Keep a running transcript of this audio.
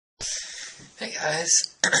Hey guys,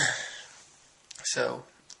 so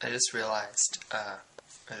I just realized that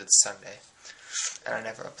it's Sunday and I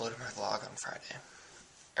never uploaded my vlog on Friday,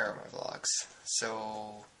 or my vlogs,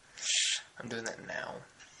 so I'm doing that now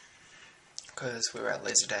because we were at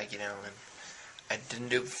laser tag, and I didn't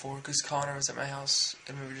do it before because Connor was at my house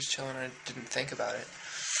and we were just chilling and I didn't think about it,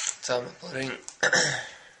 so I'm uploading.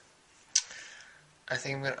 I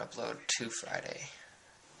think I'm going to upload 2 Friday,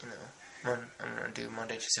 I'm going to do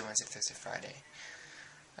Monday, Tuesday, Wednesday, Thursday, Friday.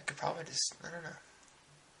 I could probably just, I don't know.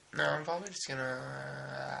 No, I'm probably just going to,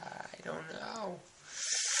 I don't know.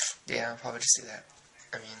 Yeah, I'll probably just do that.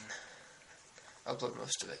 I mean, upload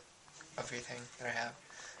most of it, everything that I have.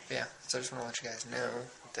 But yeah, so I just want to let you guys know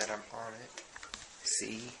that I'm on it.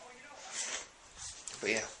 See?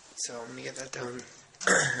 But yeah, so I'm going to get that done.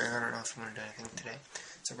 I don't know if I'm going to do anything today.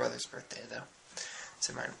 It's her brother's birthday, though.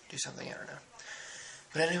 So I might do something, I don't know.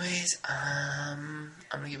 But anyways, I'm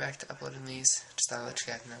gonna get back to uploading these. Just thought I'd let you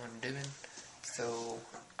guys know what I'm doing. So,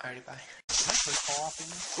 alrighty, bye.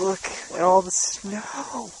 Look at all the snow.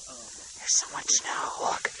 There's so much snow.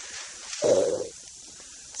 Look.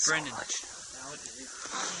 Brendan. So much.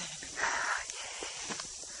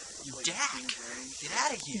 You Dak! Get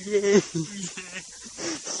out of here! Yay.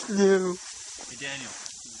 Snow. Hey Daniel.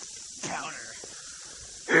 Powder.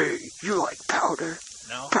 Hey, you like powder?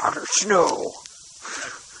 No? Powder snow.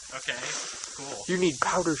 Okay, cool. You need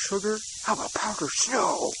powdered sugar? How about powdered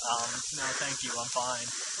snow? No thank you, I'm fine.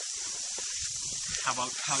 How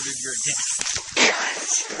about powdered your dick?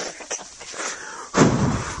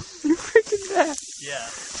 You freaking mad. Yeah.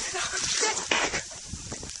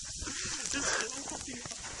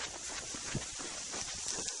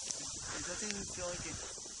 It doesn't even feel like it's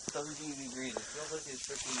 17 degrees. It feels like it's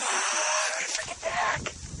freaking... Freaking Dak.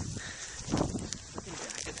 Freaking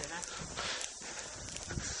Dak attack.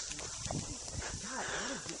 God,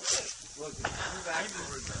 look,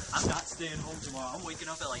 I'm not staying home tomorrow. I'm waking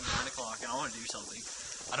up at like 9 o'clock and I want to do something.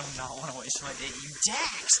 I do not want to waste my day. You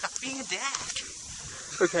Dak! Stop being a Dak!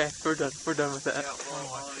 Okay, we're done. We're done with that. yeah,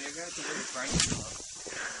 well, you're gonna have to bring Frank up.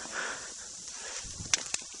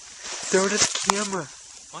 Throw it at the camera.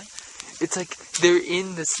 What? It's like they're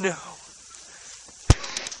in the snow.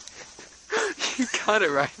 You got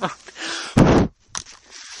it right.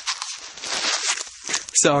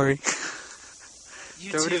 Sorry. You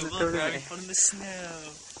Throw it too, in the- throw it look, in we're the having air. fun in the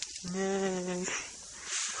snow. Nay.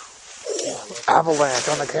 Avalanche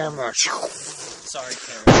on the camera. Sorry,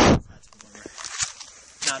 Karen. That's warmer.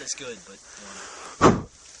 Not as good, but warmer.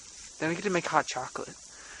 Then we get to make hot chocolate.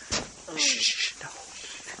 Shh, no.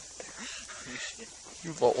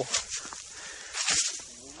 You roll.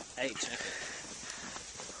 Hey, check it.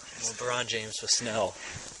 LeBron James with snow.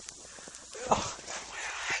 Oh,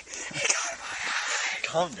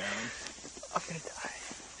 Calm down. I'm gonna die.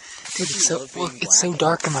 Dude, It's so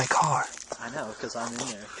dark in my car. I know, because I'm in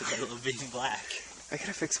there, because I love being black. I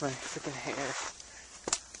gotta fix my freaking hair.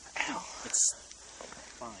 Ow. It's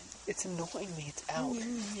fine. It's annoying me. It's out.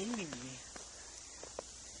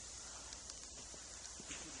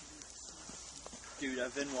 Dude,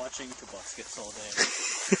 I've been watching Tobuscus all day.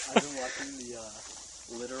 I've been watching the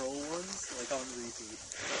literal ones, like on repeat.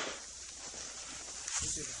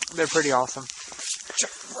 They're pretty awesome.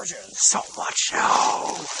 So much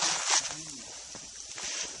snow.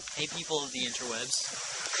 Hey, people of the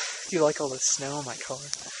interwebs. Do you like all the snow in my car?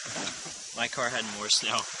 My car had more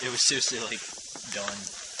snow. It was seriously, like, done.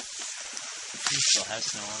 It still has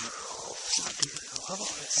snow on it. Oh, dude, I love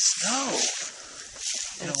all this snow.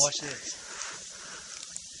 And watch this.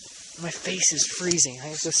 My face is freezing. I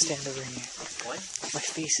have to stand over here. What? My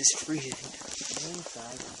face is freezing.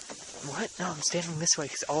 What? No, I'm standing this way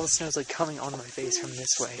because all the snow is like coming on my face from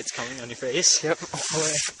this way. It's coming on your face? Yep, all the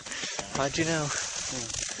way. How'd you know?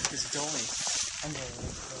 Because you told me.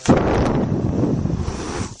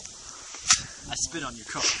 I spit on your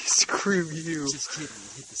car. Screw you. Just kidding, you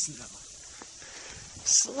hit the snow.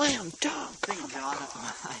 Slam dunk. Thank God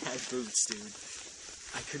I had boots, dude.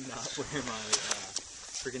 I could not wear my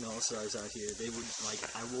freaking All-Stars out here. They would, like,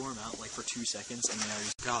 I wore them out, like, for 2 seconds, and then I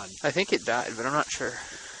was, God. I think it died, but I'm not sure.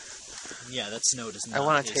 Yeah, that snow does not I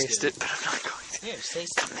want to taste taste good. it, but I'm not going to. Here,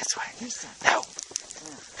 taste Come this way. No.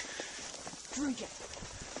 Drink it.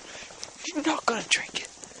 You're not going to drink it.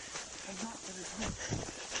 I'm not gonna drink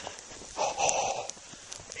it. Oh,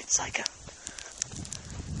 it's like a...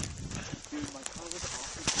 Dude, my car was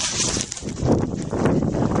awesome.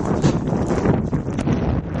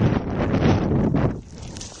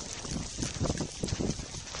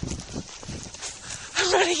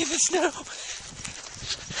 I'm running in the snow.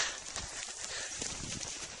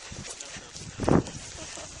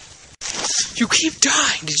 You keep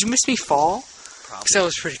dying. Did you miss me fall? Probably. Because that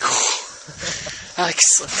was pretty cool. I like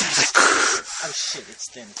slipped. Oh shit,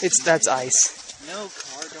 it's thin. That's ice. No,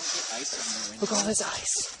 car, don't get ice on you. Look at all this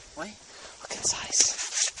ice. What? Look at this ice.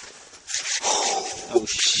 Oh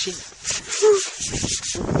shit.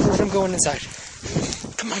 I'm going inside.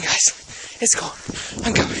 Come on, guys. It's gone.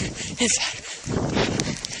 I'm going inside.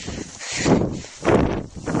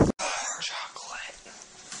 Chocolate.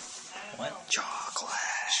 What? Chocolate.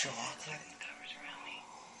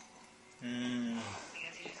 Mmm.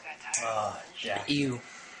 Oh, yeah. Ew.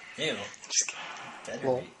 Ew. Just Better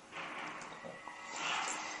Well, be.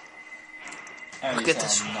 I look already at saw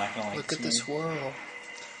this. I'm not gonna like Look at this this swirl.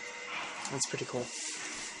 That's pretty cool.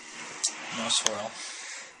 No swirl.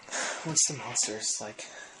 Once the monsters, like,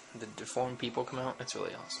 the deformed people come out, it's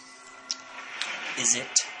really awesome. Is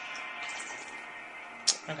it?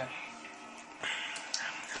 Okay.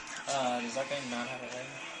 Does that guy not have a leg?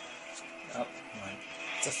 Oh, right.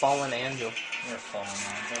 It's a fallen angel. You're a fallen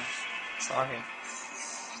angel. Sorry.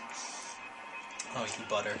 Oh, you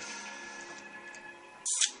butter.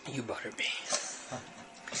 You butter me.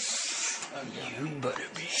 Oh, yeah. You butter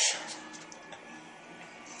me.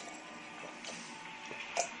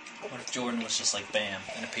 What if Jordan was just like bam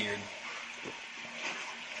and appeared?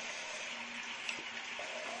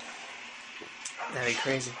 That'd be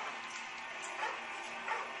crazy.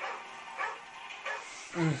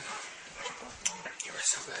 You were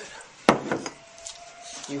so good.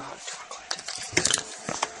 You hot chocolate.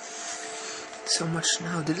 So much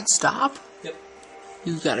snow. Did it stop? Yep.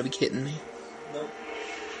 You gotta be kidding me. Nope.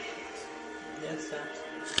 Yes,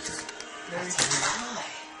 That's a lie.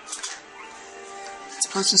 It's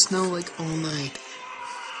supposed to snow like all night.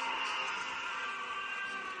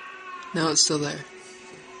 No, it's still there.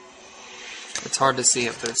 It's hard to see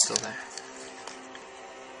it, but it's still there.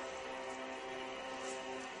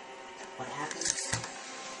 What happened?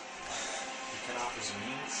 He cut off his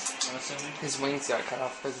wings, I'm assuming? His wings got cut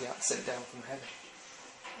off because he got sent down from heaven.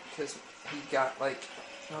 Because he got, like,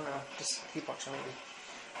 I don't know, just keep watching maybe.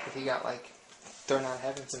 But he got, like, thrown out of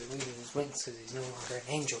heaven, so he's losing his wings because he's no longer an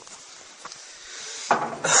angel.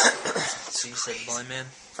 So you said blind man?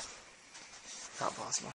 Not possible.